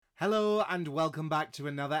Hello and welcome back to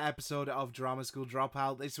another episode of Drama School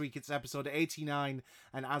Dropout. This week it's episode 89,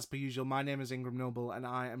 and as per usual, my name is Ingram Noble and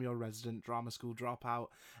I am your resident Drama School Dropout.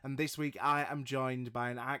 And this week I am joined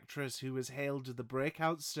by an actress who was hailed the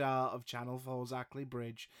breakout star of Channel 4's Ackley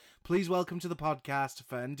Bridge. Please welcome to the podcast,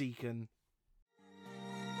 Fern Deacon.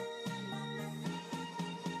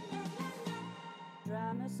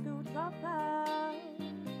 Drama School Dropout,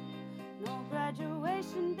 no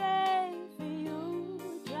graduation day for you.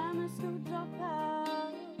 Drama School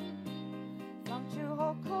Dropout, funked your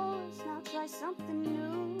whole course, now try something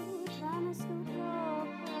new. Drama School Dropout.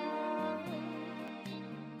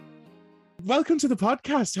 Welcome to the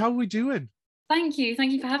podcast. How are we doing? Thank you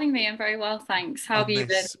for having me. I'm very well, thanks. How have you been?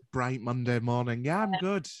 This bright Monday morning. Yeah,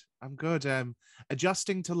 I'm good.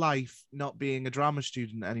 Adjusting to life, not being a drama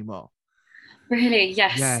student anymore. Really?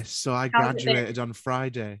 Yes. Yes, so I graduated on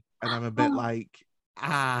Friday, and I'm a bit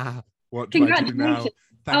what do I do now?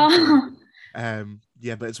 Thank you.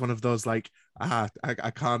 Yeah, but it's one of those like, I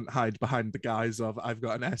can't hide behind the guise of I've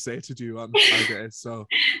got an essay to do on Friday. So,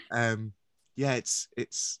 yeah,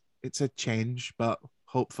 it's a change, but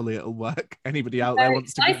hopefully it'll work. Anybody out there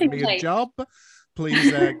wants to give me a job,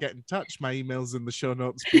 please get in touch. My email's in the show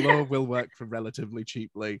notes below. We'll work for relatively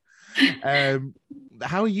cheaply.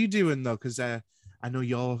 How are you doing though? Because I know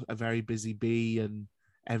you're a very busy bee and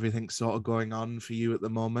everything's sort of going on for you at the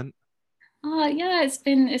moment. Yeah, it's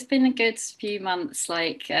been a good few months.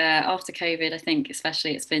 Like after COVID, I think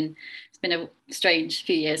especially it's been a strange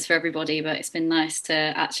few years for everybody, but it's been nice to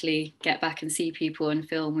actually get back and see people and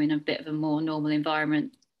film in a bit of a more normal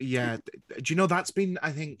environment. Yeah, do you know that's been,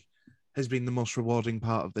 I think, has been the most rewarding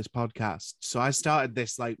part of this podcast. So I started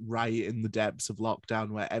this like right in the depths of lockdown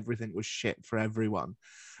where everything was shit for everyone.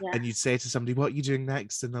 Yeah. And you'd say to somebody, what are you doing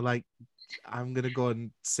next? And they're like, I'm going to go and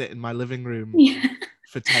sit in my living room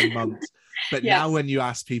for 10 months. But now when you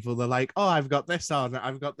ask people, they're like, oh, I've got this on.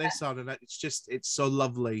 And it's so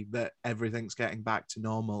lovely that everything's getting back to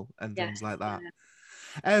normal and things like that.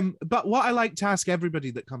 But what I like to ask everybody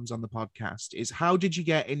that comes on the podcast is, how did you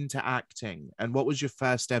get into acting and what was your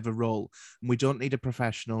first ever role? And we don't need a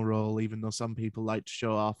professional role, even though some people like to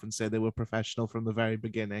show off and say they were professional from the very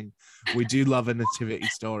beginning. We do love a nativity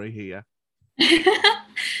story here.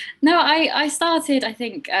 No, I started, I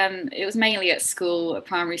think it was mainly at school, at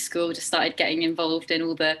primary school, just started getting involved in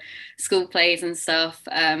all the school plays and stuff.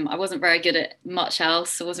 I wasn't very good at much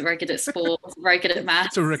else. I wasn't very good at sport, wasn't very good at maths.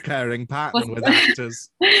 It's a recurring pattern with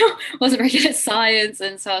actors. Wasn't very good at science.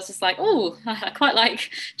 And so I was just like, oh, I quite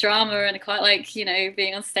like drama and I quite like,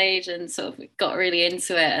 being on stage, and sort of got really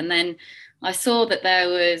into it. And then I saw that there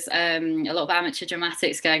was a lot of amateur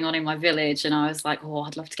dramatics going on in my village, and I was like, oh,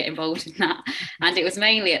 I'd love to get involved in that. And it was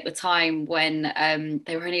mainly at the time when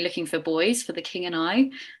they were only looking for boys for The King and I.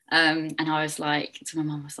 And I was like, to my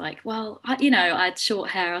mum, I was like, well, I had short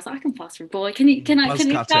hair. I was like, I can pass for a boy. Can you go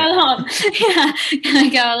along? Yeah, can I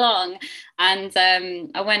go along? And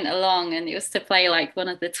I went along, and it was to play like one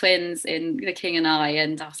of the twins in The King and I.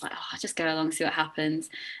 And I was like, oh, I'll just go along, see what happens.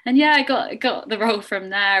 And yeah, I got the role from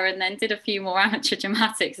there, and then did a few more amateur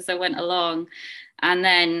dramatics as I went along. And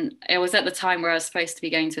then it was at the time where I was supposed to be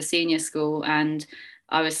going to a senior school, and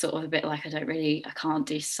I was sort of a bit like, I can't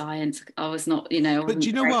do science. I was not, But do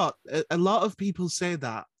you know what? A lot of people say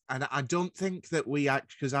that. And I don't think that we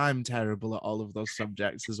act, because I'm terrible at all of those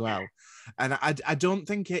subjects as well. And I don't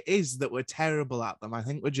think it is that we're terrible at them. I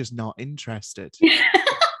think we're just not interested.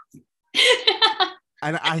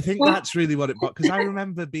 And I think that's really what because I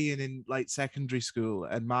remember being in like secondary school,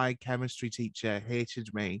 and my chemistry teacher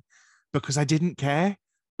hated me because I didn't care,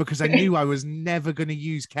 because I knew I was never going to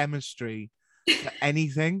use chemistry for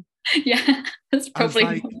anything. Yeah, that's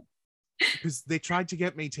probably because they tried to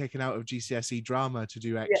get me taken out of GCSE drama to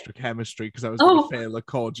do extra chemistry because I was going to fail a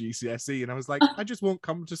core GCSE, and I was like, I just won't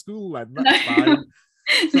come to school then. That's fine.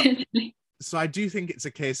 So I do think it's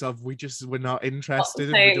a case of we're not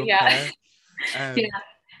interested and we don't care.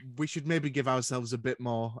 We should maybe give ourselves a bit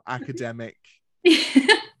more academic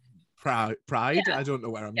pride. I don't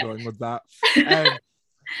know where I'm going with that.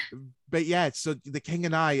 But yeah, so The King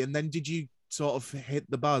and I, and then did you sort of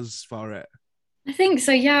hit the buzz for it? I think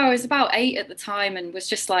so, yeah. I was about 8 at the time and was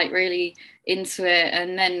just like really into it.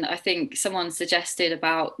 And then I think someone suggested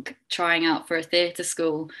about trying out for a theatre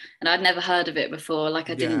school, and I'd never heard of it before. Like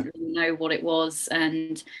I didn't really know what it was,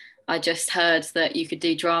 and I just heard that you could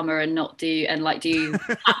do drama and do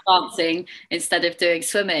dancing instead of doing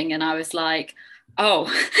swimming. And I was like, oh,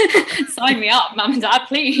 sign me up, mum and dad,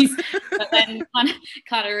 please. But then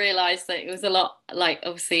kind of realised that it was a lot, like,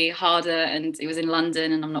 obviously harder, and it was in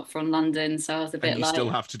London and I'm not from London, so I was a bit and you like, still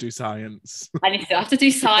have to do science. and you still have to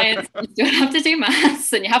do science, you still have to do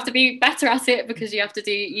maths, and you have to be better at it because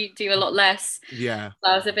you do a lot less. Yeah.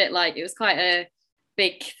 So I was a bit like, it was quite a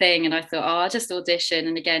big thing, and I thought, oh, I'll just audition,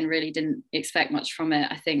 and again really didn't expect much from it,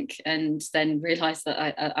 I think, and then realised that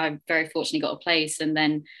I very fortunately got a place, and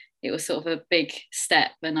then it was sort of a big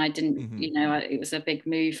step, and I didn't, it was a big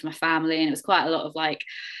move for my family, and it was quite a lot of like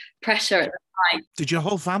pressure at the time. Did your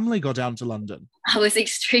whole family go down to London? I was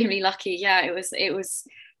extremely lucky. Yeah, it was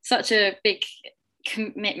such a big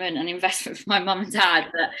commitment and investment for my mum and dad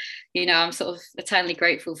that, I'm sort of eternally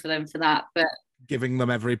grateful for them for that. But giving them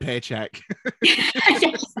every paycheck.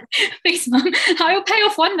 Yes. Please, mum, I will pay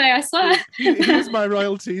off one day, I swear. Here's my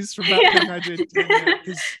royalties from that thing I did.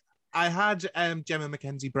 Because I had Gemma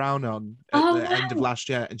Mackenzie Brown on at the end of last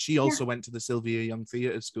year, and she also went to the Sylvia Young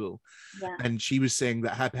Theatre School. Yeah. And she was saying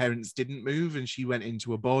that her parents didn't move and she went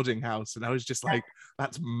into a boarding house. And I was just like,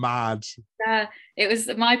 that's mad. Yeah, it was,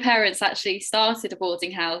 my parents actually started a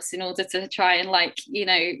boarding house in order to try and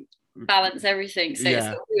balance everything. So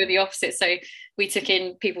we were the opposite. So we took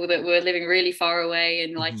in people that were living really far away,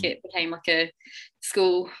 and it became like a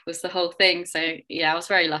school was the whole thing. So yeah, I was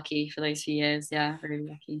very lucky for those few years. Yeah, really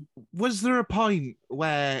lucky. Was there a point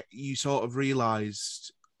where you sort of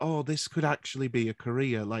realized, oh, this could actually be a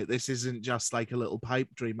career? Like, this isn't just like a little pipe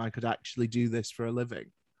dream. I could actually do this for a living.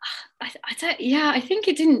 I think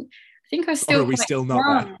it didn't. I think I was still. Or are we still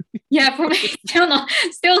not there? Yeah, probably still not.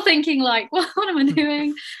 Still thinking like, what am I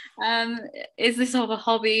doing? Is this sort of a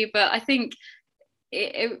hobby? But I think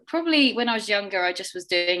it probably, when I was younger, I just was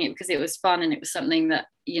doing it because it was fun, and it was something that,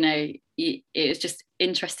 it was just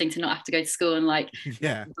interesting to not have to go to school and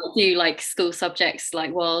do school subjects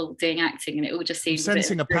while doing acting, and it all just seems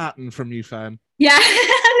sensing a pattern from you, Fern. Yeah,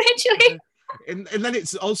 literally. And then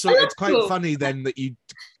it's quite funny then that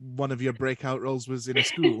one of your breakout roles was in a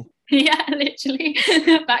school. Yeah, literally.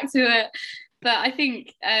 Back to it. But I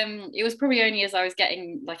think it was probably only as I was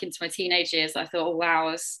getting into my teenage years I thought, oh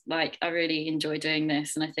wow, I really enjoy doing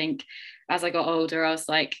this. And I think as I got older, I was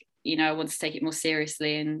like, I want to take it more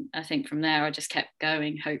seriously. And I think from there I just kept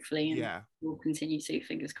going, hopefully, and we'll continue to.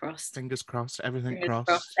 Fingers crossed. Fingers crossed. Everything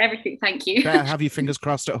crossed. Everything. Thank you. Better have your fingers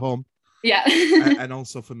crossed at home. Yeah. And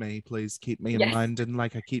also for me, please keep me in mind. And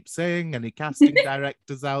like I keep saying, any casting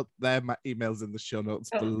directors out there, my email's in the show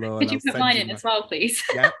notes below. Could you put mine in as well, please?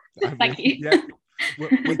 Yeah. Thank you. Yeah.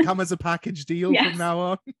 We come as a package deal from now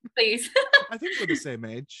on. Please. I think we're the same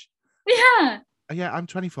age. Yeah. Yeah, I'm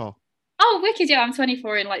 24. Oh, wicked. Yeah, I'm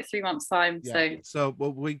 24 in 3 months' time. Yeah. So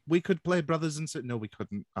well, we could play brothers and sisters. No, we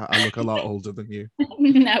couldn't. I look a lot older than you.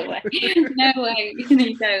 No way. No way.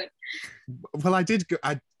 You don't. Well, I did.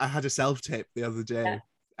 I had a self-tape the other day,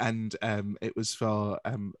 and it was for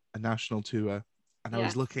a national tour, and I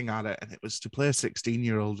was looking at it, and it was to play a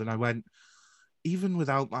 16-year-old, and I went, even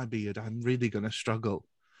without my beard, I'm really going to struggle.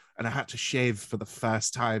 And I had to shave for the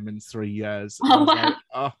first time in 3 years. Oh,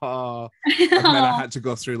 wow. And then I had to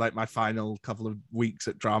go through my final couple of weeks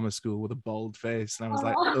at drama school with a bald face. And I was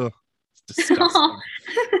like, oh, it's disgusting.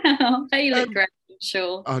 But you look great, I'm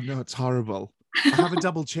sure. Oh, no, it's horrible. I have a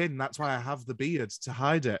double chin. That's why I have the beard, to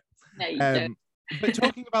hide it. No, you don't. But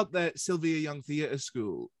talking about the Sylvia Young Theatre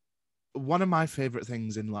School, one of my favourite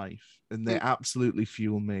things in life, and they absolutely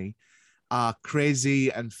fuel me, are crazy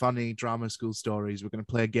and funny drama school stories. We're going to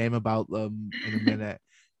play a game about them in a minute.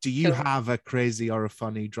 Do you have a crazy or a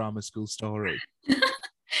funny drama school story?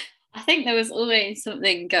 I think there was always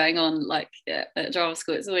something going on at drama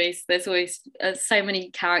school. There's always so many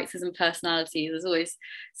characters and personalities. There's always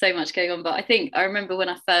so much going on. But I think I remember when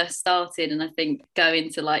I first started, and I think going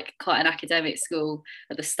to quite an academic school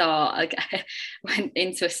at the start, I went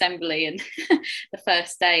into assembly and the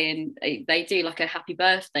first day, and they do a happy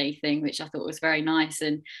birthday thing, which I thought was very nice.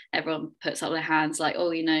 And everyone puts up their hands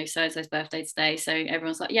oh, so-and-so's birthday today. So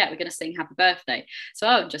everyone's like, yeah, we're going to sing happy birthday. So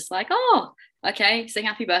I'm just like, oh, okay, sing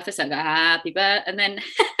happy birthday. So I go, happy birthday. And then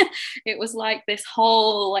it was this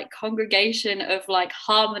whole congregation of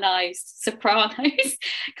harmonized sopranos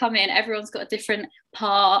come in. Everyone's got a different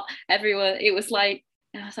part. Everyone, it was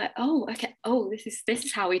and I was like, oh, okay. Oh, this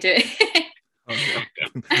is how we do it. Oh,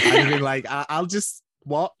 no. I mean, I'll just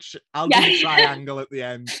watch. I'll do the triangle at the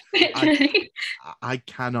end. I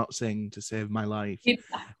cannot sing to save my life.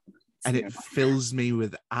 And it fills me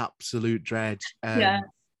with absolute dread.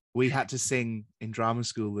 We had to sing in drama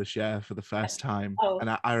school this year for the first time. Oh. And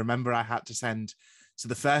I remember I had to send, so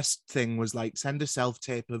the first thing was send a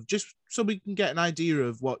self-tape of just so we can get an idea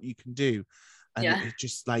of what you can do. And it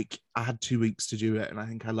just like, I had 2 weeks to do it, and I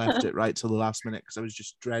think I left it right till the last minute because I was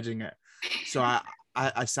just dreading it. So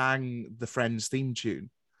I sang the Friends theme tune.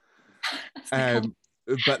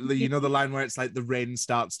 But you know the line where it's like the rain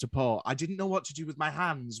starts to pour? I didn't know what to do with my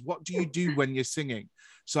hands. What do you do when you're singing?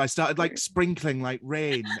 So I started like sprinkling like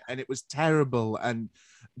rain, and it was terrible. And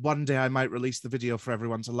one day I might release the video for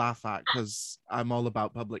everyone to laugh at, because I'm all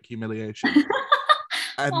about public humiliation.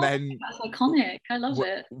 And then that's iconic. I love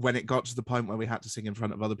it. When it got to the point where we had to sing in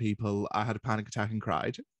front of other people, I had a panic attack and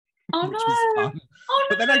cried. Oh which no! Was fun. Oh,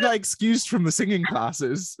 but then I got excused from the singing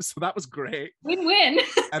classes, so that was great. Win-win.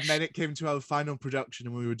 And then it came to our final production,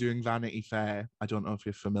 and we were doing Vanity Fair. I don't know if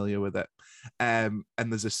you're familiar with it. And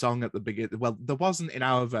there's a song at the beginning. Well, there wasn't in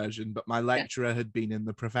our version, but my lecturer had been in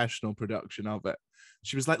the professional production of it.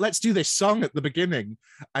 She was like, let's do this song at the beginning.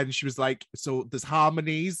 And she was like, so there's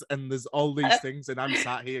harmonies and there's all these things. And I'm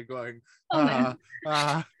sat here going, And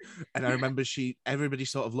I remember everybody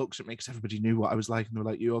sort of looks at me because everybody knew what I was like. And they were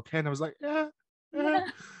like, you okay? And I was like, yeah.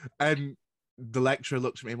 And the lecturer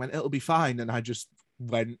looked at me and went, it'll be fine. And I just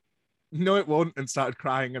went, no, it won't. And started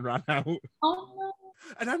crying and ran out. Oh, no.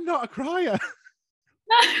 And I'm not a crier.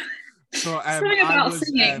 No. So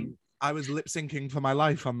I was lip syncing for my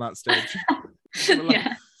life on that stage.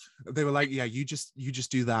 They were like, yeah, you just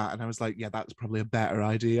do that. And I was like, yeah, that's probably a better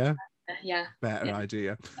idea. Better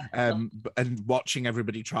idea. And watching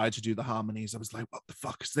everybody try to do the harmonies, I was like, what the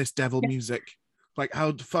fuck is this devil music? Like,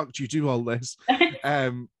 how the fuck do you do all this?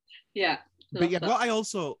 But what I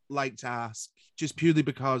also like to ask, just purely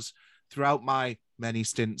because throughout my many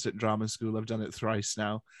stints at drama school, I've done it thrice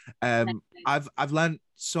now, I've learned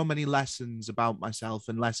so many lessons about myself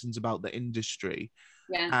and lessons about the industry.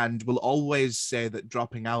 And will always say that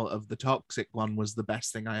dropping out of the toxic one was the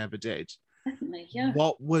best thing I ever did. Definitely,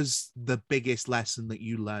 What was the biggest lesson that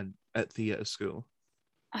you learned at theatre school?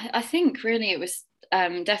 I think really it was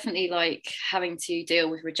definitely like having to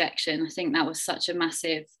deal with rejection. I think that was such a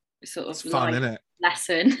massive sort of fun, isn't it?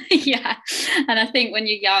 Lesson. And I think when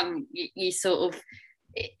you're young, you sort of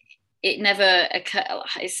it never occurred.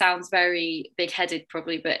 It sounds very big-headed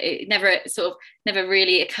probably, but it never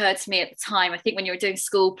really occurred to me at the time. I think when you were doing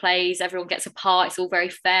school plays, everyone gets a part, it's all very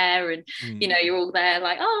fair, and you know, you're all there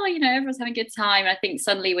like, oh, you know, everyone's having a good time. And I think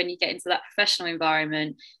suddenly when you get into that professional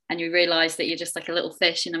environment and you realize that you're just like a little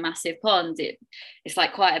fish in a massive pond, it's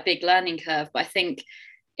like quite a big learning curve. But I think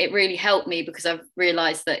it really helped me because I've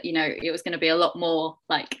realized that, you know, it was going to be a lot more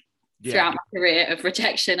like throughout my career of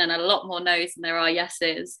rejection and a lot more no's than there are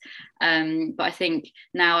yeses. But I think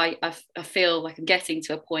now I feel like I'm getting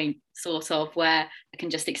to a point sort of where I can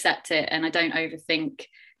just accept it and I don't overthink,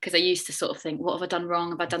 because I used to sort of think, what have I done wrong?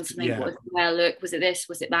 Have I done something? What look, was it this?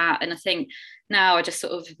 Was it that? And I think now I just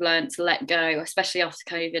sort of learned to let go, especially after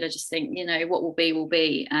COVID. I just think, you know, what will be, will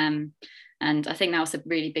be. And I think that was a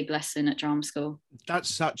really big lesson at drama school. That's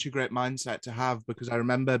such a great mindset to have, because I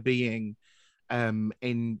remember being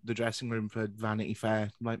in the dressing room for Vanity Fair,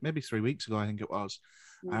 like maybe 3 weeks ago, I think it was.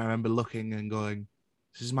 I remember looking and going,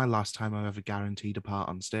 this is my last time I've ever guaranteed a part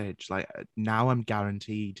on stage. Like, now I'm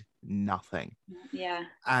guaranteed nothing.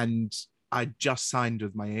 And I just signed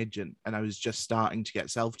with my agent and I was just starting to get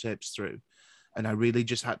self-tapes through. And I really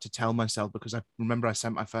just had to tell myself, because I remember I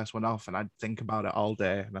sent my first one off and I'd think about it all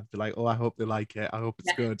day and I'd be like, oh, I hope they like it. I hope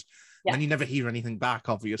it's good. And then you never hear anything back,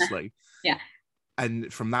 obviously.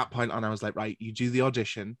 And from that point on, I was like, right, you do the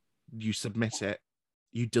audition, you submit it,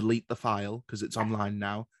 you delete the file because it's online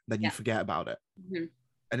now, then you forget about it.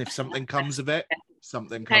 And if something comes of it,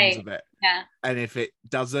 something comes of it. And if it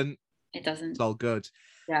doesn't, it's all good.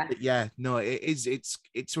 But no,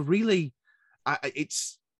 it's a really,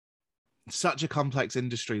 it's such a complex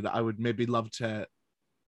industry that I would maybe love to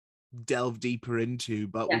delve deeper into,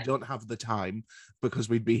 but we don't have the time because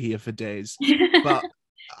we'd be here for days. But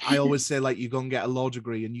I always say, like, you go and get a law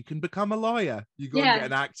degree and you can become a lawyer. You go and get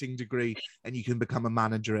an acting degree and you can become a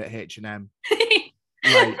manager at H&M.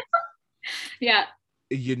 Like,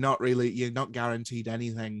 you're not guaranteed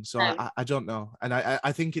anything. So I don't know. And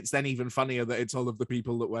I think it's then even funnier that it's all of the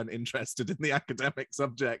people that weren't interested in the academic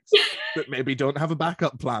subjects that maybe don't have a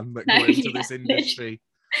backup plan that go into this industry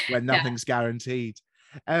where nothing's guaranteed.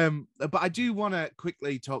 But I do want to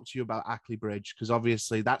quickly talk to you about Ackley Bridge, because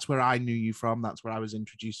obviously that's where I knew you from. That's where I was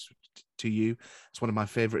introduced to you. It's one of my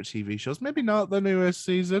favorite TV shows. Maybe not the newest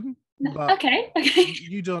season, but okay.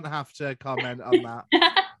 You don't have to comment on that.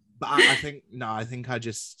 But I think I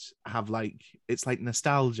just have, like, it's like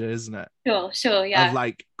nostalgia, isn't it? Sure, yeah. Of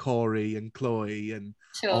like Corey and Chloe and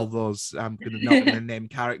all those. I'm not gonna name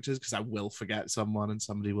characters because I will forget someone and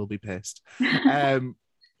somebody will be pissed.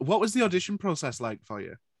 What was the audition process like for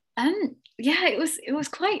you? yeah, it was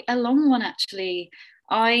quite a long one actually.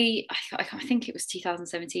 I think it was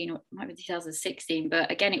 2017 or it might be 2016,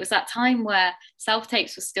 but again, it was that time where self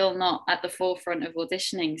tapes were still not at the forefront of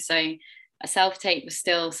auditioning. So a self tape was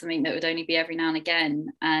still something that would only be every now and again.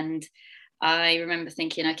 And I remember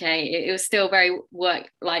thinking, okay, it was still very work,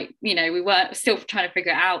 like, you know, we were still trying to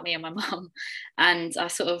figure it out, me and my mum. And I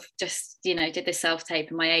sort of just, you know, did this self-tape,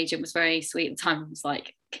 and my agent was very sweet at the time. I was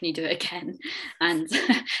like, can you do it again and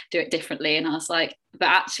do it differently? And I was like, but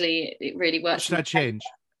actually it really worked. What should I change?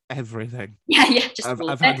 Everything. Yeah,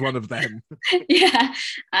 I've had one of them. Yeah.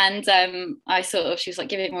 And she was like,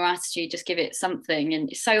 give it more attitude, just give it something. And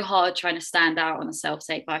it's so hard trying to stand out on a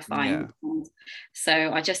self-tape, I find. Yeah.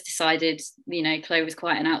 So I just decided, you know, Chloe was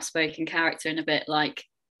quite an outspoken character and a bit like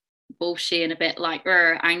bullshit and a bit like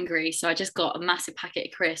angry. So I just got a massive packet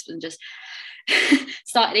of crisps and just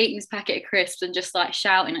started eating this packet of crisps and just like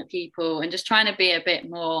shouting at people and just trying to be a bit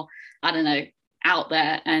more, I don't know, out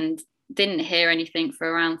there. And didn't hear anything for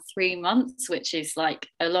around 3 months, which is like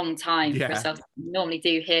a long time for yourself. You normally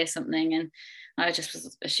do hear something, and I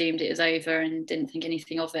just assumed it was over and didn't think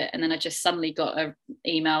anything of it. And then I just suddenly got an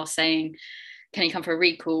email saying, can you come for a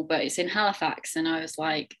recall, but it's in Halifax? And I was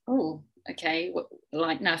like, oh, okay,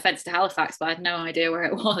 like, no offense to Halifax, but I had no idea where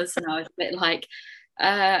it was. And I was a bit like,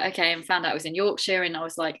 okay, and found out I was in Yorkshire, and I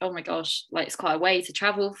was like, oh my gosh, like it's quite a way to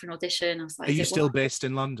travel for an audition. I was like, are you still based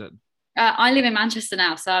in London? I live in Manchester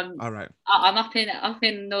now, so I'm all right. I'm up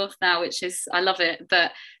in north now, which is, I love it.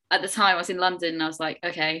 But at the time I was in London, and I was like,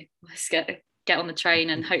 okay, let's get on the train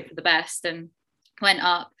and hope for the best. And went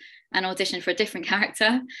up and auditioned for a different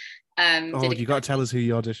character. You got to tell us who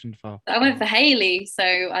you auditioned for. I went for Hayley, so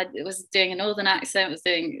I was doing a northern accent,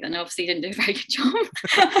 and obviously didn't do a very good job.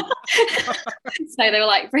 So they were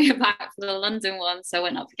like, bring it back for the London one. So I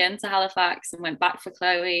went up again to Halifax and went back for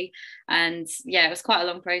Chloe, and yeah, it was quite a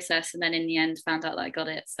long process. And then in the end, found out that I got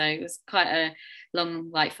it. So it was quite a long,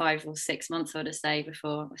 like 5 or 6 months, I would say,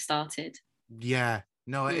 before I started. Yeah,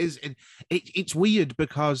 no, it is. It's weird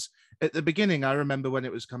because at the beginning, I remember when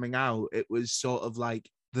it was coming out, it was sort of like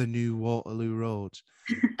the new Waterloo Road.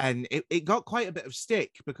 And it got quite a bit of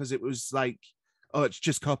stick because it was like, oh, it's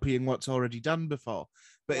just copying what's already done before.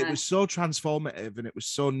 But it was so transformative and it was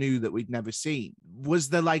so new that we'd never seen. Was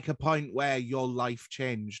there like a point where your life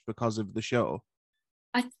changed because of the show?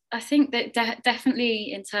 I think that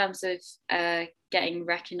definitely in terms of getting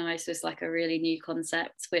recognised as like a really new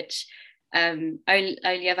concept, which only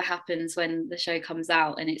ever happens when the show comes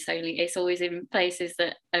out, and it's always in places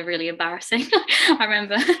that are really embarrassing. I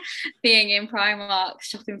remember being in Primark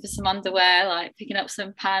shopping for some underwear, like picking up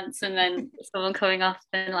some pants, and then someone coming up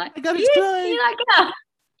and like, I got it, Chloe.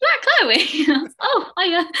 Chloe. Oh,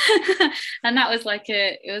 yeah. And that was like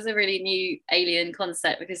it was a really new alien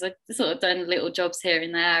concept, because I sort of done little jobs here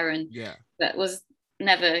and there, and that was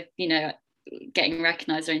never, you know, getting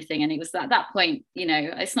recognized or anything. And it was at that point, you know,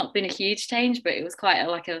 it's not been a huge change, but it was quite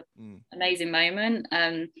a amazing moment.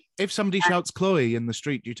 If somebody shouts Chloe in the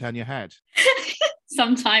street, do you turn your head?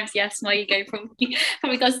 Sometimes, yes, my ego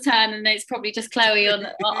probably does turn, and it's probably just Chloe on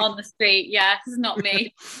the street. Yeah, it's not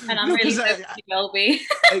me, and I'm really will be.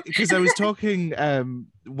 Because I was talking,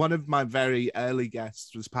 one of my very early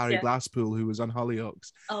guests was Parry Glasspool, who was on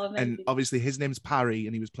Hollyoaks. Oh, and obviously his name's Parry,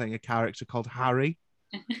 and he was playing a character called Harry.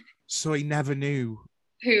 So he never knew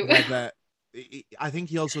who. Whether, I think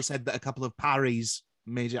he also said that a couple of Parrys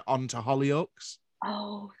made it onto Hollyoaks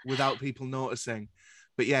without people noticing.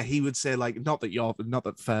 But yeah, he would say like, not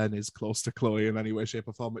that Fern is close to Chloe in any way, shape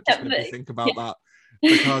or form. It just made me think about that,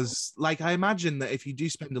 because like I imagine that if you do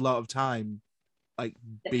spend a lot of time like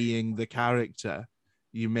being the character,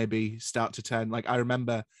 you maybe start to turn. Like I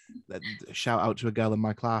remember, shout out to a girl in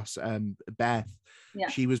my class, Beth. Yeah.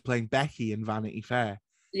 She was playing Becky in Vanity Fair.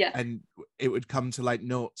 Yeah. And it would come to like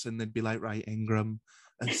notes, and they'd be like, right, Ingram,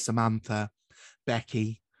 Samantha,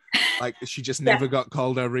 Becky. Like she just never got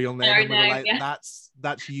called her real name. And we were like,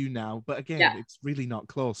 that's you now. But again, it's really not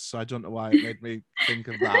close. So I don't know why it made me think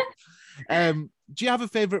of that. Do you have a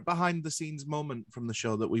favorite behind the scenes moment from the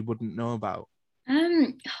show that we wouldn't know about? Oh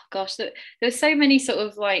gosh, there's so many sort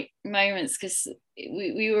of like moments, because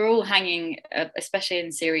we were all hanging, especially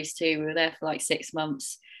in series 2. We were there for like 6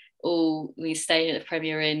 months. We stayed at the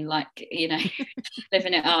Premier Inn, like, you know,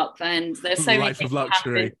 living it up, and there's so many life of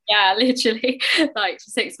luxury. Yeah, literally, like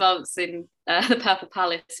 6 months in the Purple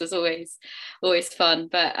Palace was always fun.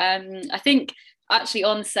 But I think actually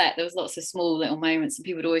on set there was lots of small little moments, and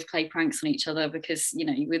people would always play pranks on each other, because, you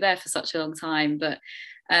know, you were there for such a long time. But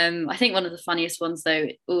I think one of the funniest ones though,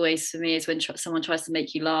 always for me, is when someone tries to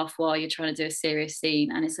make you laugh while you're trying to do a serious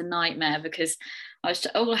scene, and it's a nightmare, because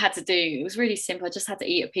All I had to do, it was really simple. I just had to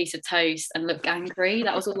eat a piece of toast and look angry.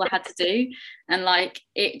 That was all I had to do. And like,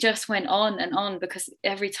 it just went on and on, because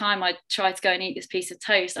every time I tried to go and eat this piece of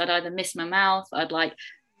toast, I'd either miss my mouth, I'd like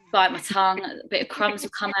bite my tongue, a bit of crumbs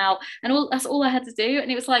would come out, and that's all I had to do.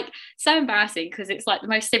 And it was like so embarrassing, because it's like the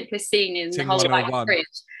most simplest scene in the whole fridge.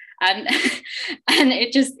 And and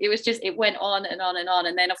it went on and on and on.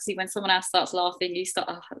 And then obviously when someone else starts laughing, you start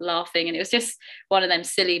laughing, and it was just one of them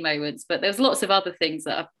silly moments. But there was lots of other things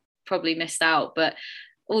that I probably missed out. But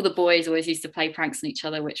all the boys always used to play pranks on each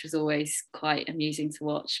other, which was always quite amusing to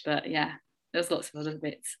watch. But yeah, there was lots of other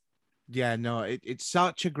bits. Yeah, no, it's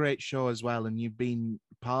such a great show as well, and you've been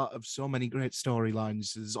part of so many great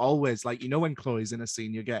storylines. There's always, like, when Chloe's in a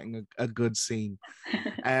scene, you're getting a good scene.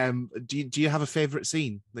 Do you have a favorite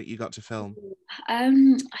scene that you got to film?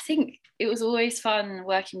 I think it was always fun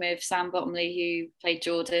working with Sam Bottomley, who played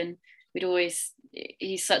Jordan.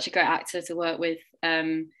 He's such a great actor to work with.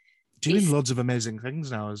 Doing loads of amazing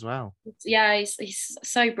things now as well. Yeah, he's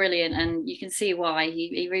so brilliant, and you can see why.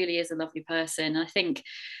 He really is a lovely person. I think.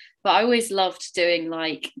 But I always loved doing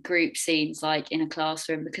like group scenes, like in a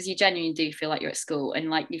classroom, because you genuinely do feel like you're at school, and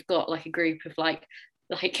like you've got like a group of like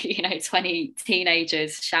 20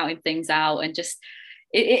 teenagers shouting things out, and just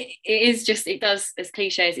it does, as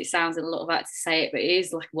cliche as it sounds, and a lot of actors say it, but it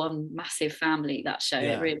is like one massive family, that show.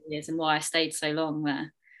 Yeah. It really is, and why I stayed so long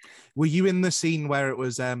there. Were you in the scene where it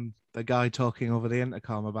was the guy talking over the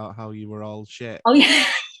intercom about how you were all shit? Oh yeah.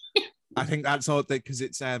 I think that's all, because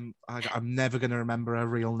it's I'm never going to remember her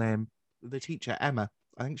real name. The teacher, Emma.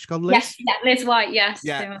 I think she's called Liz. Yes, yeah, Liz White, yes.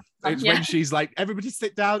 Yeah, it's when she's like, everybody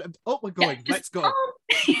sit down. And, we're going. Yeah, let's go.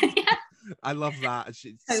 Yeah. I love that.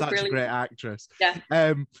 She's such brilliant. A great actress. Yeah.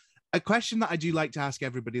 A question that I do like to ask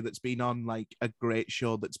everybody that's been on like a great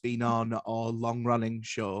show, that's been on or long-running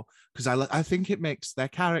show, because I think it makes their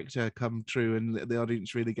character come true and the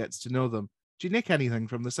audience really gets to know them. Do you nick anything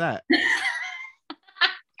from the set?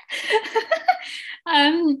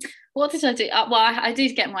 What did I do? Well, I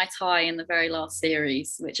did get my tie in the very last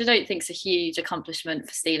series, which I don't think is a huge accomplishment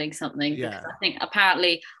for stealing something. Yeah. Because I think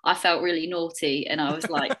apparently I felt really naughty, and I was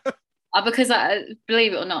like, because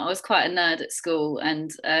believe it or not, I was quite a nerd at school, and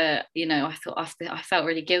I thought I felt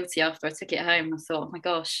really guilty after I took it home. I thought, oh my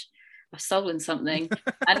gosh, I've stolen something,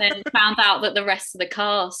 and then found out that the rest of the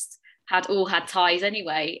cast had ties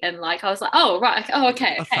anyway, and like I was like, oh right,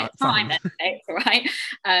 okay, fine then, okay, right.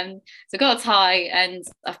 So I got a tie, and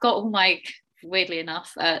I've got all my, weirdly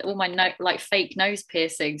enough, all my like fake nose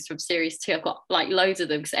piercings from series 2. I've got like loads of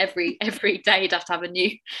them, because every day you'd have to have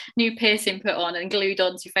a new piercing put on and glued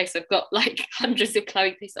onto your face. I've got like hundreds of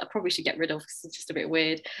Chloe pieces that I probably should get rid of, because it's just a bit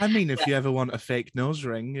weird. I mean, if you ever want a fake nose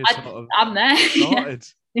ring, I'm there. Sorted.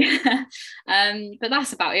 Yeah. But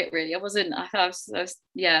that's about it really. I was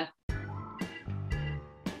yeah.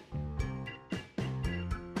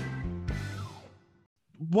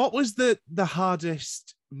 What was the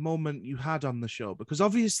hardest moment you had on the show? Because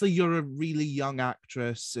obviously you're a really young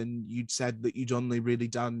actress, and you'd said that you'd only really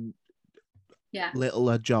done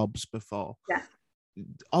littler jobs before. Yeah.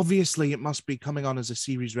 Obviously it must be, coming on as a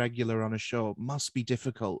series regular on a show must be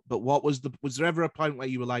difficult. But was there ever a point where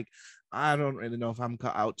you were like, I don't really know if I'm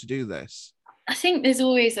cut out to do this? I think there's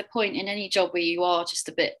always a point in any job where you are just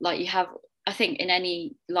a bit like, you have, I think in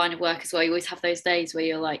any line of work as well, you always have those days where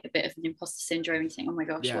you're like a bit of an imposter syndrome. You think, oh my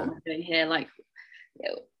gosh, what am I doing here? Like,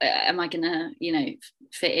 am I gonna,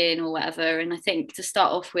 fit in or whatever? And I think to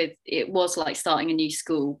start off with, it was like starting a new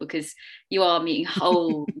school, because you are meeting a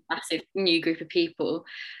whole massive new group of people.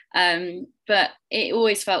 But it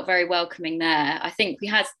always felt very welcoming there. I think we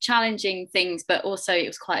had challenging things, but also it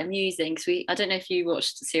was quite amusing, because I don't know if you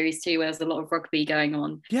watched series 2 where there's a lot of rugby going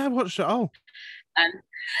on. Yeah, I watched it all.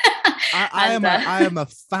 I am a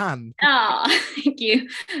fan. Thank you.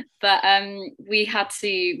 But we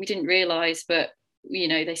didn't realise, but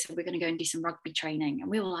they said we're going to go and do some rugby training,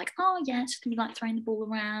 and we were like, oh yeah, it's going to be like throwing the ball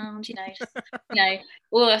around,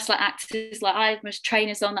 all us like actors, like I was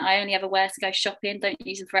trainers on that I only ever wear to go shopping, don't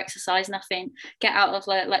use them for exercise, nothing, get out of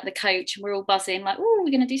like the coach, and we're all buzzing like, oh,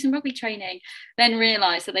 we're going to do some rugby training. Then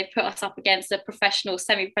realised that they put us up against a professional,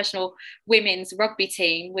 semi-professional women's rugby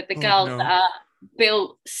team with the girls that are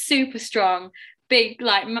built super strong, big,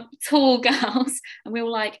 like tall girls, and we were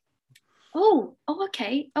like, oh,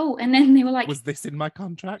 okay. Oh, and then they were like, was this in my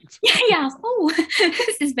contract? Yeah. Oh,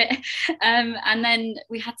 this is a bit. And then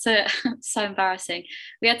we had to, so embarrassing.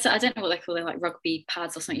 We had to, I don't know what they call them, like rugby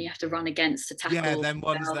pads or something you have to run against to tackle. Yeah, them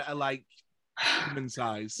ones that are like human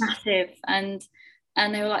size. Massive. And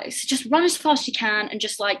they were like, so just run as fast as you can and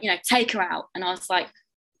just like, take her out. And I was like,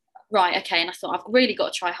 right, okay. And I thought, I've really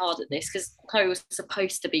got to try hard at this because Chloe was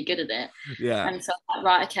supposed to be good at it. Yeah. And so I'm like,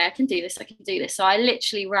 right, okay, I can do this. So I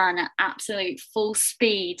literally ran at absolute full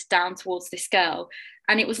speed down towards this girl.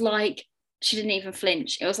 And it was like, she didn't even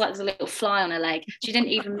flinch. It was like there's a little fly on her leg. She didn't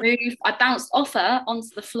even move. I bounced off her onto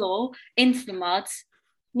the floor, into the mud.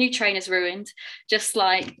 New trainers ruined. Just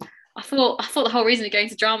like, I thought the whole reason of going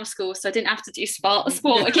to drama school so I didn't have to do sport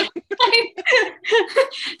again.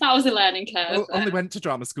 That was a learning curve. Well, only went to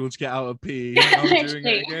drama school to get out of PE. Now I'm doing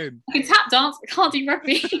it again. I can tap dance, I can't do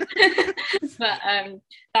rugby. But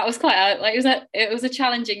that was quite it was a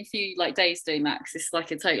challenging few like days doing that because it's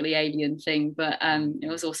like a totally alien thing. But it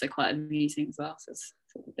was also quite amusing as well. So it's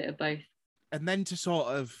sort of a bit of both. And then to sort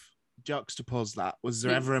of juxtapose that, was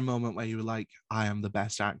there ever a moment where you were like, I am the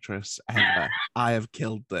best actress ever, I have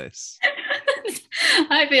killed this? I don't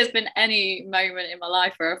think there's been any moment in my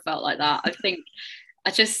life where I felt like that. I think I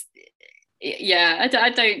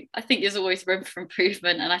think there's always room for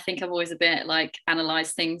improvement, and I think I'm always a bit like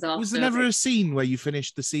analyze things after. Was there never a scene where you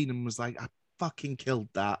finished the scene and was like, I fucking killed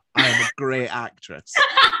that, I am a great actress?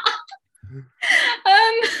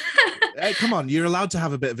 Hey, come on, you're allowed to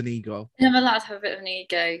have a bit of an ego. I'm allowed to have a bit of an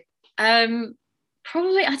ego.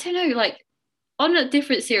 Probably, I don't know, like on a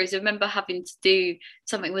different series, I remember having to do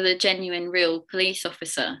something with a genuine real police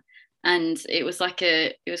officer, and it was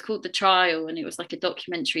called The Trial, and it was like a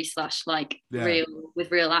documentary / like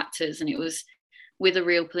real actors, and it was with a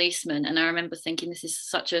real policeman. And I remember thinking, this is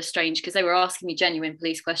such a strange, because they were asking me genuine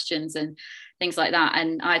police questions and things like that,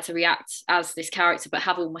 and I had to react as this character but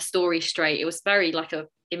have all my story straight. It was very like a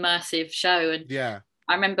immersive show, and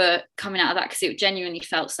I remember coming out of that because it genuinely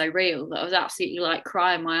felt so real that I was absolutely like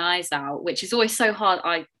crying my eyes out, which is always so hard.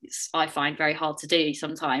 I find very hard to do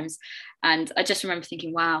sometimes. And I just remember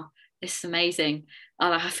thinking, wow, this is amazing.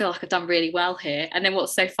 I feel like I've done really well here. And then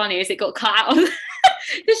what's so funny is it got cut out of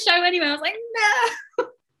the show anyway. I was like, no.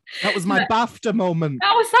 That was my BAFTA moment.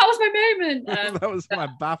 That was my moment. That was my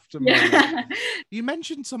BAFTA moment. You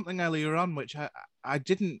mentioned something earlier on, which I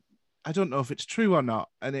don't know if it's true or not.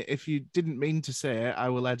 And if you didn't mean to say it, I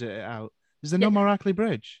will edit it out. Is there no more Ackley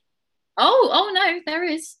Bridge? Oh no, there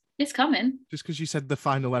is. It's coming. Just because you said the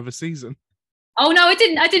final ever season. Oh no, I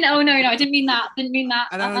didn't. Oh no, I didn't mean that.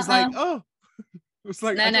 And I was like, oh. I was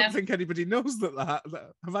like, I don't think anybody knows that.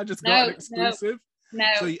 Have I just got an exclusive? No.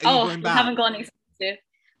 So are you going back? We haven't got an exclusive.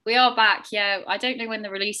 We are back, yeah. I don't know when the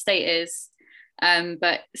release date is.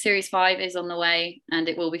 But series 5 is on the way and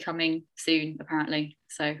it will be coming soon, apparently.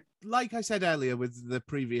 So like I said earlier with the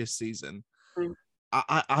previous season,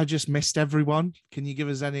 I just missed everyone. Can you give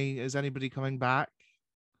us is anybody coming back?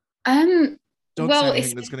 Don't say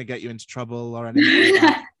anything that's going to get you into trouble or anything like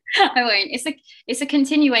that. I won't. It's a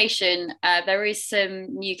continuation. There is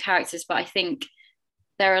some new characters, but I think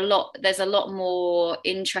there's a lot more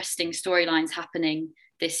interesting storylines happening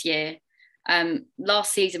this year.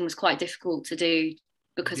 Last season was quite difficult to do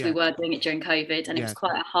because we were doing it during COVID, and it was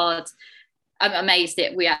quite hard. I'm amazed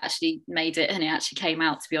that we actually made it and it actually came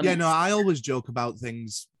out, to be honest. Yeah, no, I always joke about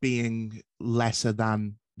things being lesser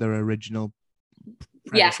than their original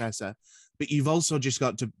predecessor. But you've also just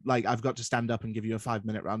got to, like, I've got to stand up and give you a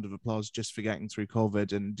 5-minute round of applause just for getting through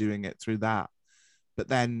COVID and doing it through that. But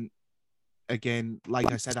then again,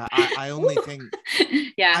 like I said, I only think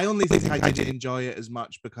I did enjoy it as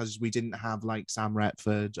much because we didn't have like Sam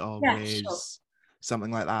Retford or Wiz,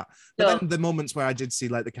 something like that. But then the moments where I did see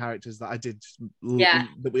like the characters that I did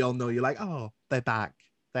that we all know, you're like, oh, they're back.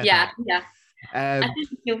 They're back. I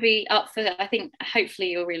think you'll be up for it. I think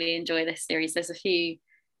hopefully you'll really enjoy this series. There's a few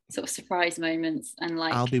sort of surprise moments, and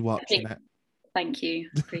like I'll be watching it. Thank you.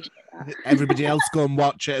 Appreciate that. Everybody else go and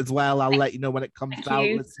watch it as well. I'll let you know when it comes out.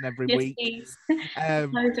 Listen every week.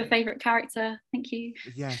 Who's your favourite character? Thank you.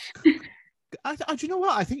 Yeah. Do you know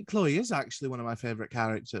what? I think Chloe is actually one of my favourite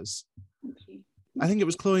characters. Thank you. I think it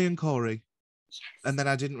was Chloe and Corey. Yes. And then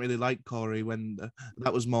I didn't really like Corey when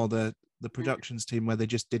that was more the productions team where they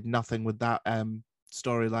just did nothing with that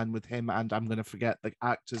storyline with him. And I'm going to forget the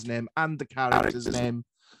actor's name and the character's name.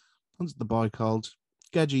 What's the boy called?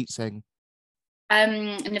 Gurjeet Singh.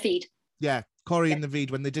 Naveed. Yeah, Corey and Naveed,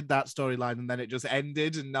 when they did that storyline and then it just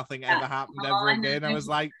ended and nothing ever happened ever again. I was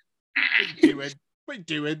like, what are you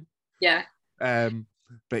doing? Yeah.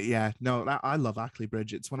 But yeah, no, I love Ackley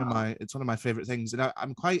Bridge. It's one of my favorite things, and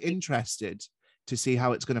I'm quite interested to see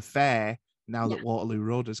how it's going to fare now that Waterloo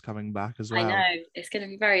Road is coming back as well. I know, it's going to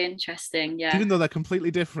be very interesting. Yeah, even though they're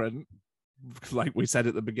completely different, like we said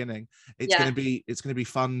at the beginning, it's going to be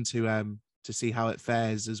fun to see how it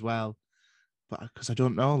fares as well. But because I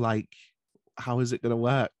don't know, like, how is it going to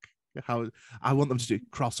work? I want them to do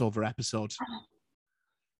crossover episode.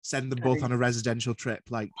 send them both on a residential trip.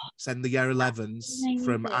 Like send the year 11s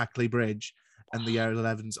from Ackley Bridge and the year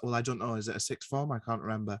 11s. Well, I don't know. Is it a sixth form? I can't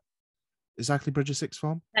remember. Is Ackley Bridge a sixth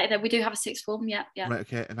form? We do have a sixth form, yeah. Right,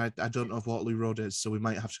 okay. And I don't know if Waterloo Road is, so we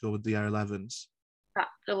might have to go with the year 11s.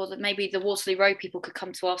 Or maybe the Waterloo Road people could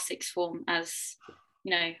come to our sixth form as,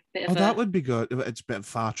 you know, bit of that would be good. It's a bit of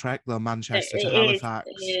far trek though, Manchester to Halifax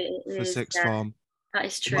for sixth form. That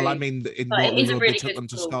is true. Well, I mean, in Waterloo Road, they took them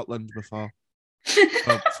to Scotland before.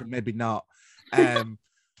 So maybe not.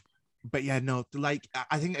 But yeah, no, like,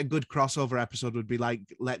 I think a good crossover episode would be like,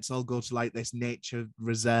 let's all go to like this nature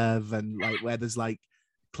reserve and like where there's like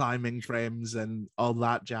climbing frames and all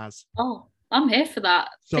that jazz. Oh, I'm here for that.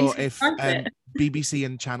 So if BBC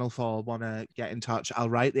and Channel 4 want to get in touch, I'll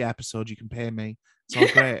write the episode. You can pay me. It's all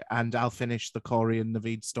great. And I'll finish the Corey and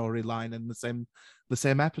Naveed storyline in the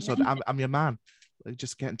same episode. I'm your man. Like,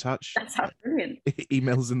 just get in touch. That sounds brilliant.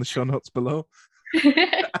 Emails in the show notes below,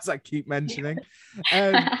 as I keep mentioning.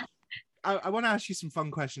 I want to ask you some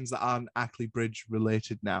fun questions that aren't Ackley Bridge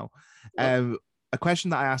related now. A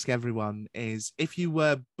question that I ask everyone is, if you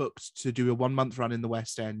were booked to do a 1 month run in the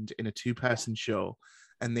West End in a 2-person show,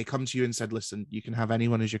 and they come to you and said, listen, you can have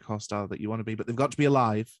anyone as your co-star that you want to be, but they've got to be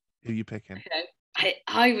alive, who are you picking? Okay.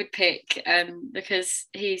 I would pick, because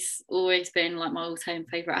he's always been like my all-time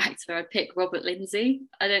favourite actor, I'd pick Robert Lindsay.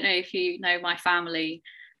 I don't know if you know my family,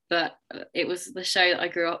 but it was the show that I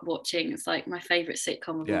grew up watching. It's like my favourite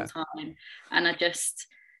sitcom of all time. And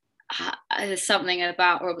there's something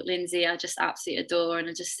about Robert Lindsay I just absolutely adore, and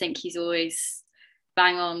I just think he's always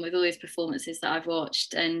bang on with all his performances that I've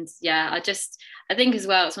watched. And yeah, I think as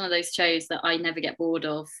well, it's one of those shows that I never get bored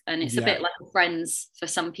of, and it's a bit like Friends for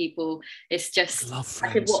some people. It's just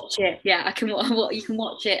I could watch it. Yeah, you can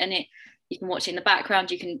watch it, and you can watch it in the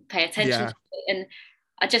background, you can pay attention to it, and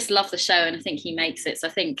I just love the show, and I think he makes it. So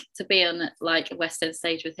I think to be on like a West End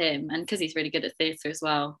stage with him, and because he's really good at theatre as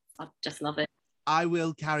well, I just love it. I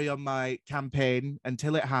will carry on my campaign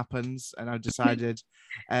until it happens, and I've decided,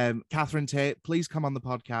 Catherine Tate, please come on the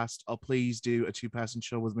podcast, or please do a 2-person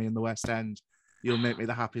show with me in the West End. You'll make me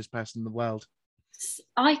the happiest person in the world.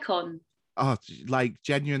 Icon. Oh, like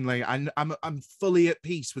genuinely, I'm fully at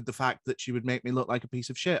peace with the fact that she would make me look like a piece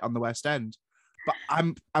of shit on the West End. But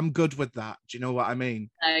I'm good with that. Do you know what I mean?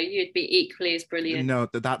 No, you'd be equally as brilliant. No,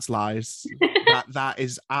 that's lies. that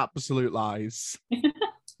is absolute lies.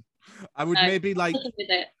 I would maybe like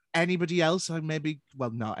anybody else.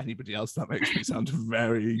 Not anybody else. That makes me sound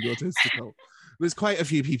very egotistical. There's quite a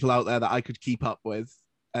few people out there that I could keep up with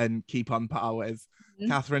and keep on par with.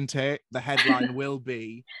 Catherine Tate, the headline will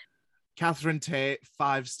be Catherine Tate,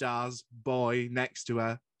 5 stars, boy next to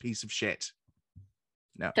her, piece of shit.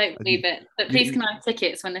 No, don't believe it. But please, can I have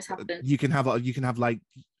tickets when this happens? You can have like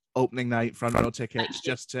opening night front row tickets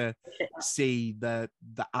just to see the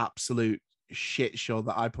absolute shit show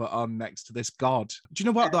that I put on next to this god. Do you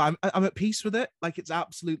know what though? I'm at peace with it. Like, it's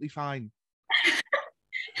absolutely fine.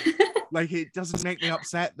 Like, it doesn't make me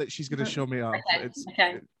upset that she's gonna show me off.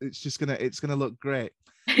 It's gonna look great.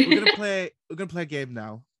 We're gonna play a game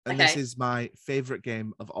now. And this is my favourite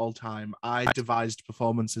game of all time. I devised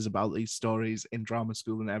performances about these stories in drama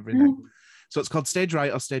school and everything. So it's called Stage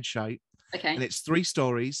Right or Stage Shite. Okay. And it's 3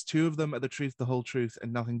 stories. 2 of them are the truth, the whole truth,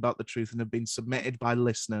 and nothing but the truth, and have been submitted by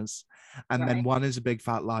listeners. And then one is a big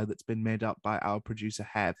fat lie that's been made up by our producer,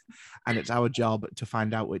 Hev. And it's our job to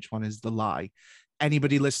find out which one is the lie.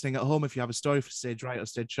 Anybody listening at home, if you have a story for Stage Right or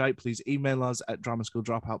Stage Shite, please email us at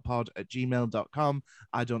dramasschooldropoutpod@gmail.com.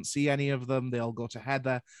 I don't see any of them. They all go to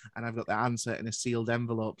Heather, and I've got the answer in a sealed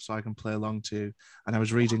envelope so I can play along too. And I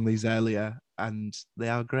was reading these earlier, and they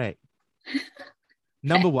are great.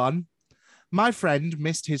 Number 1, my friend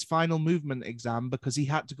missed his final movement exam because he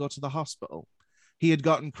had to go to the hospital. He had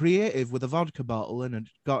gotten creative with a vodka bottle and had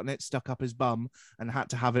gotten it stuck up his bum and had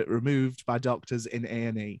to have it removed by doctors in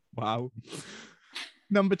A&E. Wow.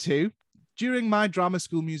 Number 2, during my drama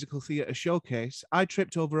school musical theatre showcase, I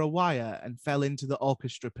tripped over a wire and fell into the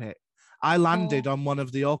orchestra pit. I landed on one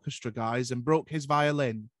of the orchestra guys and broke his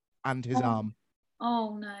violin and his arm.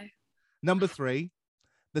 Oh, no. Number 3,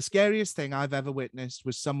 the scariest thing I've ever witnessed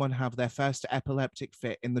was someone have their first epileptic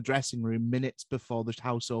fit in the dressing room minutes before the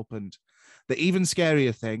house opened. The even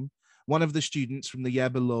scarier thing, one of the students from the year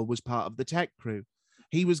below was part of the tech crew.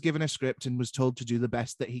 He was given a script and was told to do the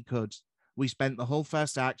best that he could. We spent the whole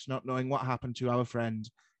first act not knowing what happened to our friend.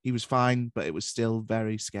 He was fine, but it was still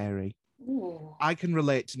very scary. Ooh. I can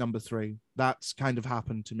relate to number 3. That's kind of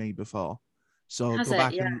happened to me before. So go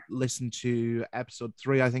back and listen to episode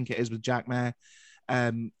 3, I think it is, with Jack Mayer.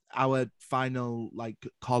 Our final like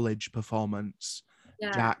college performance.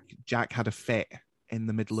 Yeah. Jack had a fit in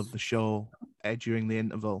the middle of the show during the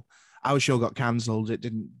interval. Our show got cancelled. It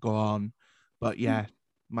didn't go on. But yeah,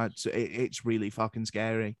 it's really fucking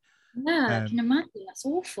scary. Yeah, I can imagine. That's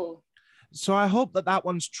awful. So I hope that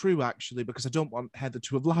one's true, actually, because I don't want Heather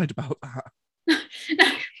to have lied about that.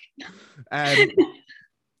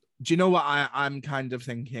 Do you know what I'm kind of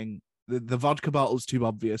thinking? The vodka bottle's too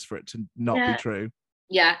obvious for it to not be true.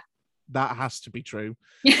 Yeah. That has to be true.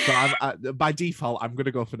 So by default, I'm going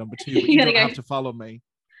to go for number 2, but you don't have to follow me.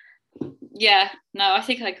 Yeah, no, I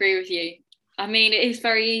think I agree with you. I mean, it is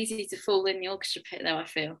very easy to fall in the orchestra pit, though, I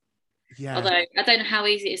feel. Yeah. Although I don't know how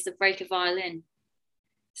easy it is to break a violin.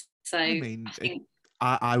 So I mean,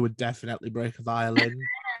 I would definitely break a violin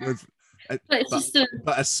with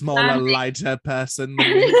but a smaller, lighter person than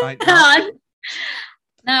me might not.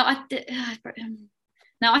 No, I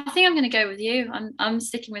think I'm going to go with you. I'm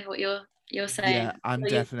sticking with what you're saying. Yeah, I'm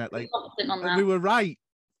definitely confident on that. We were right.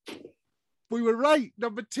 We were right.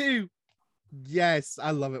 Number 2. Yes,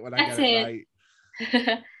 I love it when I get it right.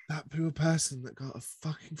 That poor person that got a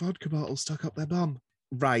fucking vodka bottle stuck up their bum.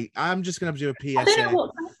 Right, I'm just going to do a PSA.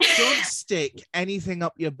 Don't stick anything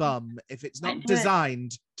up your bum if it's not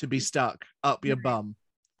designed to be stuck up your bum.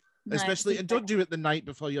 No, especially, and don't do it the night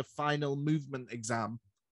before your final movement exam.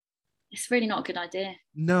 It's really not a good idea.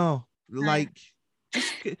 No, like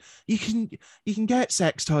you can get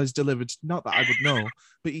sex toys delivered. Not that I would know,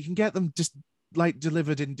 but you can get them just like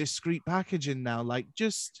delivered in discreet packaging now. Like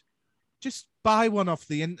just buy one off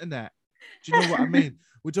the internet. Do you know what I mean?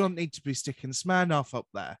 We don't need to be sticking Smirnoff up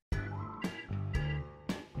there.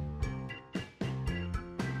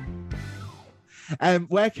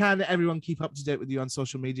 Where can everyone keep up to date with you on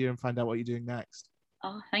social media and find out what you're doing next?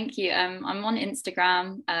 Oh, thank you. I'm on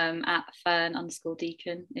Instagram at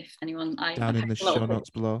Fern_Deacon. If anyone, down in the show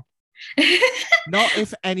notes below. Not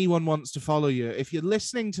if anyone wants to follow you. If you're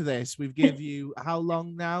listening to this, we've give you how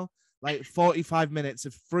long now? Like 45 minutes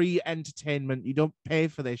of free entertainment. You don't pay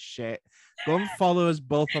for this shit. Go and follow us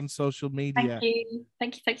both on social media.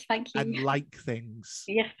 Thank you. And like things.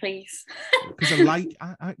 Yes, please. Because I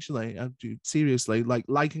do seriously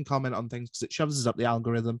like and comment on things because it shoves us up the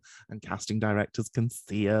algorithm and casting directors can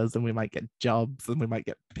see us and we might get jobs and we might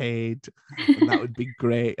get paid. And that would be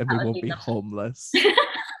great. And we won't be homeless.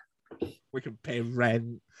 We can pay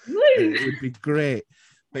rent. It would be great.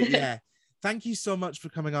 But yeah. Thank you so much for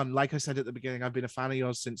coming on. Like I said at the beginning, I've been a fan of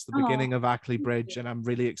yours since the beginning of Ackley Bridge, and I'm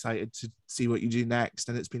really excited to see what you do next.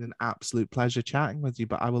 And it's been an absolute pleasure chatting with you,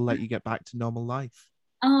 but I will let you get back to normal life.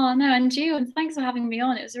 Oh, no, and you, and thanks for having me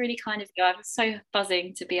on. It was really kind of you. I was so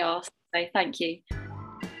buzzing to be asked, so thank you.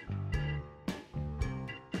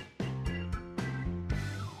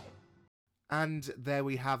 And there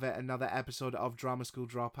we have it, another episode of Drama School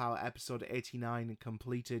Dropout, episode 89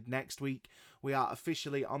 completed. Next week, we are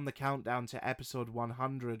officially on the countdown to episode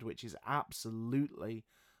 100, which is absolutely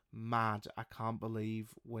mad. I can't believe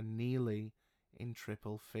we're nearly in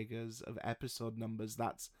triple figures of episode numbers.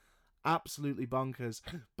 That's absolutely bonkers.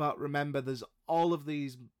 But remember, there's all of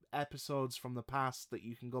these episodes from the past that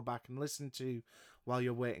you can go back and listen to while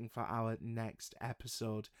you're waiting for our next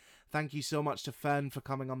episode. Thank you so much to Fern for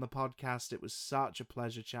coming on the podcast. It was such a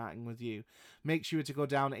pleasure chatting with you. Make sure to go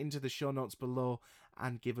down into the show notes below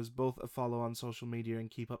and give us both a follow on social media and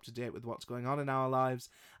keep up to date with what's going on in our lives.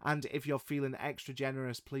 And if you're feeling extra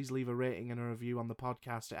generous, please leave a rating and a review on the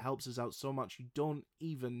podcast. It helps us out so much you don't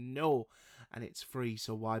even know, and it's free,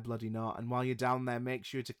 so why bloody not? And while you're down there, make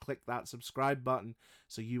sure to click that subscribe button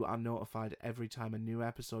so you are notified every time a new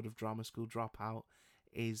episode of Drama School Dropout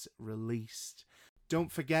is released.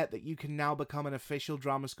 Don't forget that you can now become an official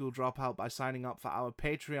Drama School Dropout by signing up for our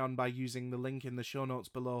Patreon by using the link in the show notes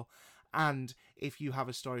below. And if you have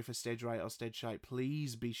a story for Stage Right or Stage Shy,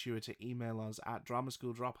 please be sure to email us at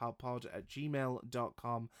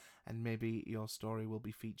dramasschooldropoutpod@gmail.com and maybe your story will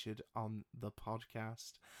be featured on the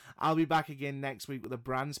podcast. I'll be back again next week with a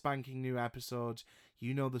brand spanking new episode.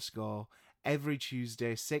 You know the score. Every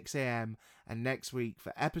Tuesday, 6 a.m. And next week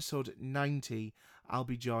for episode 90, I'll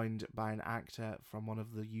be joined by an actor from one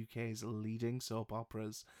of the UK's leading soap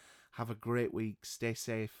operas. Have a great week. Stay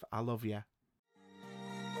safe. I love you.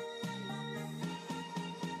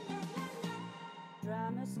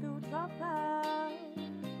 Drama school dropout,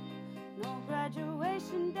 no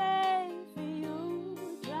graduation day for you.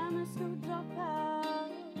 Drama school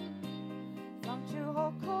dropout, funked your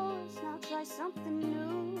whole course, now try something